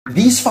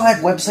These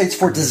 5 websites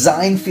for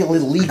design feel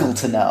illegal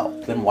to know.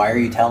 Then why are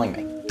you telling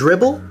me?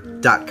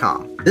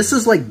 Dribbble.com. This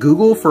is like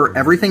Google for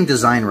everything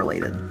design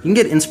related. You can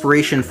get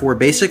inspiration for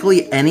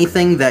basically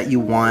anything that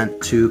you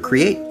want to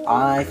create.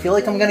 I feel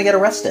like I'm gonna get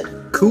arrested.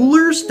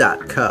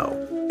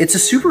 Coolors.co. It's a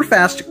super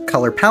fast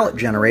color palette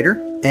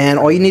generator, and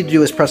all you need to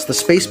do is press the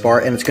space bar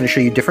and it's going to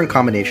show you different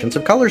combinations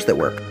of colors that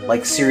work.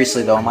 Like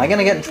seriously though, am I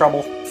gonna get in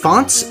trouble?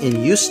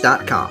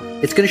 Fontsinuse.com.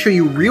 It's going to show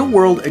you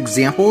real-world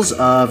examples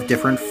of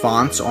different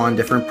fonts on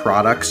different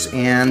products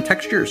and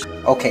textures.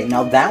 Okay,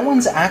 now that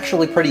one's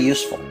actually pretty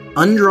useful.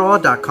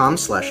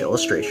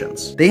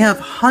 Undraw.com/illustrations. They have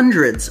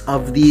hundreds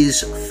of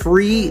these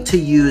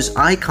free-to-use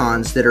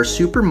icons that are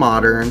super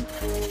modern.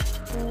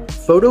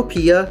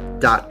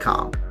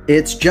 Photopea.com.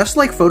 It's just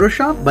like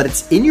Photoshop, but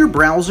it's in your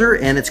browser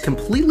and it's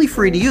completely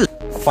free to use.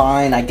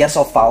 Fine, I guess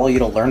I'll follow you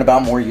to learn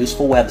about more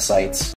useful websites.